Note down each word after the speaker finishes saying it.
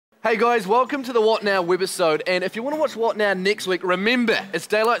Hey guys, welcome to the What Now Webisode, and if you want to watch What Now next week, remember, it's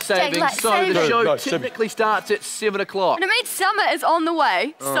Daylight Savings, so the show technically starts at 7 o'clock. And it means summer is on the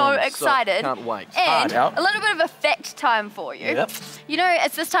way, so excited. Can't wait. And a little bit of a fact time for you. Yep. You know,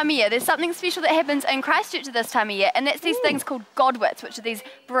 it's this time of year, there's something special that happens in Christchurch at this time of year, and that's these things called Godwits, which are these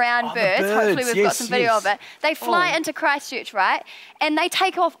brown birds. Hopefully we've got some video of it. They fly into Christchurch, right? And they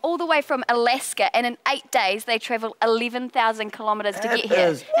take off all the way from Alaska, and in 8 days they travel 11,000 kilometres to get here.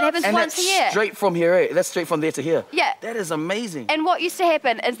 It happens once a year. Straight from here, eh? That's straight from there to here. Yeah. That is amazing. And what used to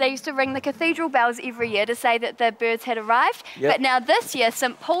happen is they used to ring the cathedral bells every year to say that the birds had arrived. Yep. But now this year,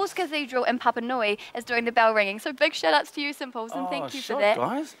 St Paul's Cathedral in Papanui is doing the bell ringing. So big shout outs to you, St Paul's, and thank you for that.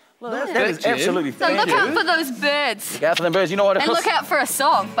 Guys. Well, that is absolutely So look out for those birds. Look out for them birds. You know what? And look out for a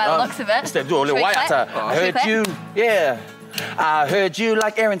song by the looks of it. Let's do a little white outside. I heard you, I heard you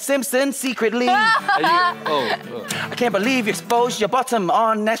like Aaron Simpson secretly. I can't believe you exposed your bottom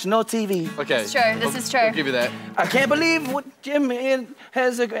on national TV. Okay. It's true, this is true. I'll give you that. I can't believe what Jim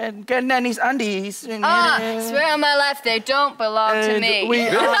has Granny's undies. Swear on my life, they don't belong to me. We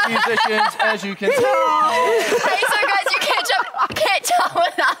are musicians, as you can tell. Hey, so guys, you catch up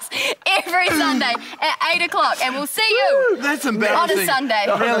with us every Sunday at 8 o'clock, and we'll see you That's embarrassing. on a Sunday.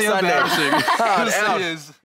 Really embarrassing. It is.